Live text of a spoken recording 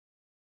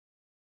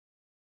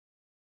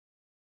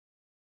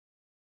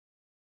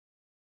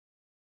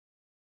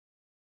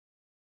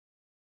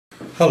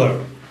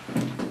Hello,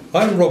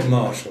 I'm Rob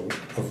Marshall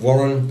of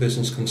Warren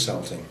Business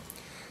Consulting,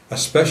 a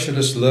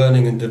specialist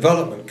learning and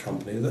development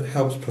company that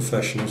helps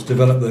professionals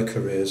develop their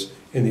careers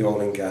in the oil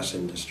and gas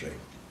industry.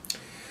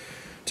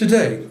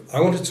 Today,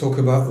 I want to talk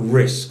about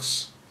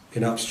risks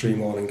in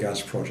upstream oil and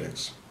gas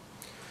projects.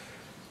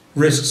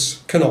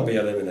 Risks cannot be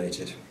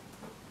eliminated.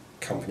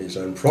 Companies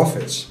earn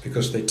profits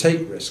because they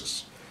take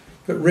risks,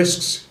 but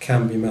risks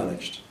can be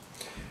managed.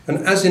 And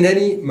as in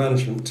any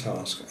management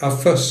task, our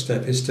first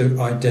step is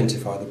to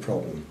identify the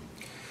problem.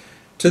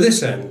 To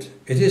this end,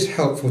 it is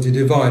helpful to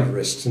divide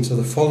risks into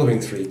the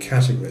following three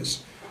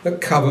categories that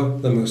cover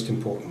the most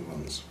important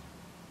ones: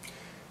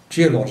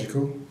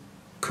 geological,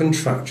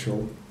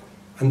 contractual,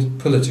 and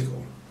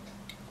political.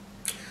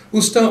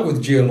 We'll start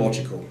with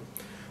geological.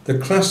 The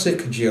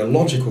classic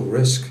geological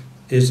risk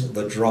is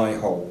the dry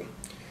hole,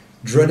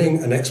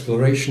 drilling an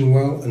exploration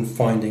well and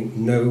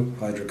finding no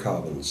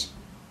hydrocarbons.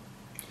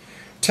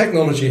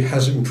 Technology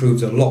has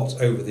improved a lot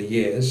over the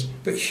years,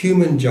 but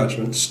human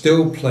judgment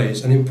still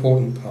plays an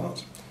important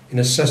part in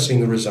assessing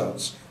the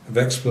results of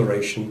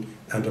exploration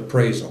and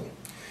appraisal.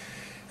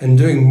 And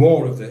doing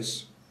more of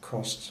this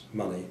costs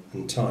money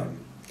and time.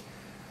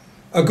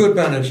 A good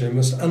manager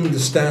must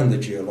understand the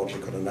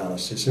geological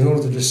analysis in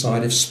order to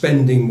decide if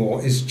spending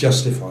more is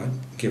justified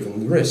given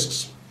the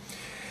risks.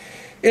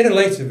 In a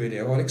later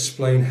video, I'll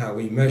explain how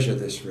we measure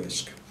this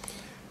risk.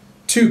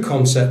 Two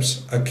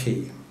concepts are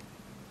key: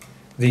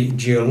 the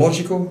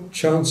geological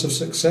chance of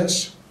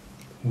success,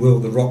 will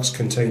the rocks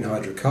contain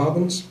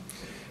hydrocarbons,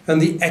 and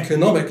the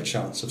economic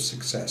chance of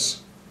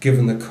success,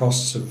 given the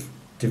costs of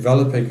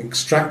developing and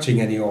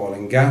extracting any oil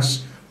and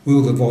gas,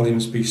 will the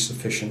volumes be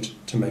sufficient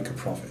to make a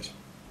profit?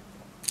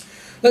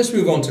 Let's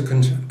move on to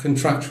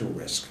contractual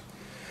risk.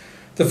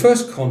 The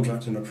first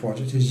contract in a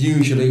project is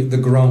usually the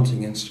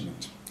granting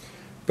instrument,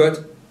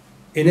 but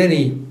in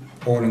any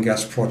oil and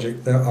gas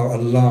project there are a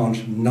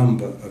large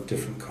number of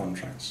different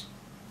contracts.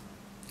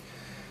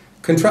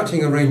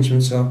 Contracting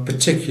arrangements are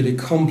particularly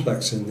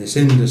complex in this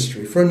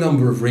industry for a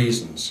number of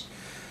reasons.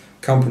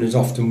 Companies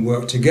often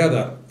work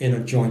together in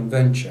a joint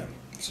venture,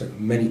 so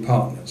many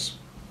partners.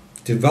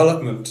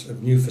 Development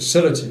of new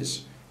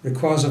facilities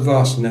requires a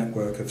vast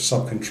network of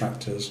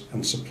subcontractors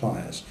and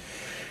suppliers.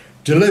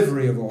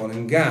 Delivery of oil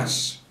and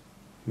gas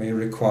may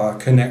require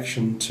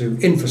connection to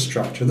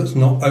infrastructure that's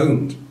not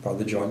owned by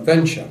the joint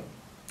venture.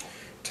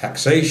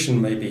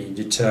 Taxation may be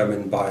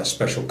determined by a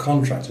special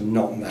contract and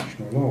not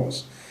national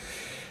laws.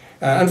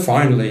 And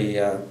finally,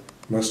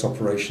 most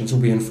operations will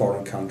be in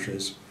foreign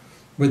countries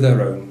with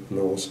their own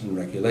laws and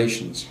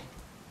regulations.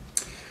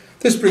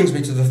 This brings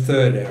me to the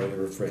third area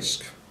of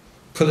risk: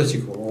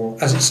 political, or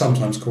as it's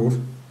sometimes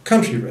called,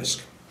 country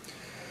risk.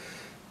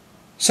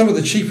 Some of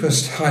the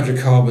cheapest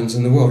hydrocarbons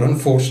in the world,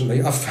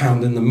 unfortunately, are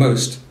found in the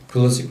most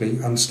politically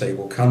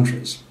unstable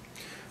countries.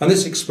 And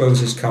this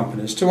exposes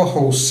companies to a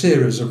whole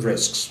series of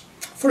risks.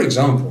 For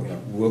example,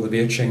 will there be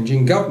a change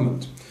in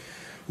government?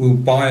 Will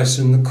bias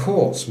in the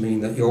courts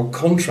mean that your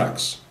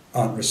contracts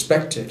aren't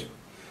respected?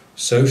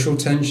 Social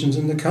tensions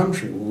in the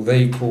country, will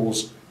they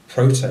cause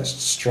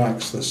protests,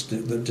 strikes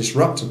that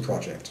disrupt a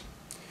project?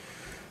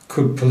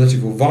 Could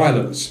political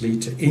violence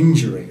lead to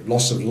injury,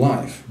 loss of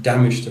life,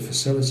 damage to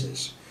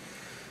facilities?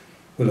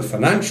 Will a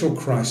financial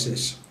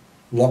crisis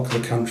lock the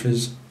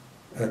company's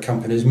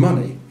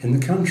money in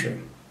the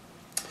country?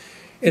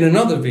 In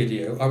another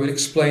video, I will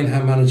explain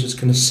how managers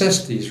can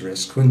assess these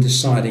risks when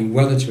deciding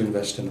whether to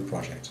invest in a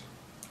project.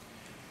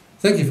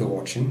 Thank you for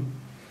watching.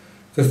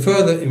 For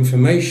further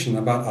information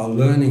about our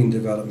learning and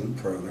development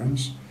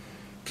programs,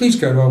 please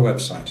go to our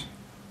website,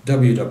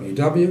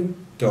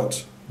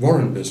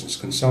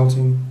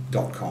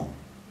 www.warrenbusinessconsulting.com.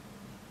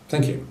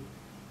 Thank you.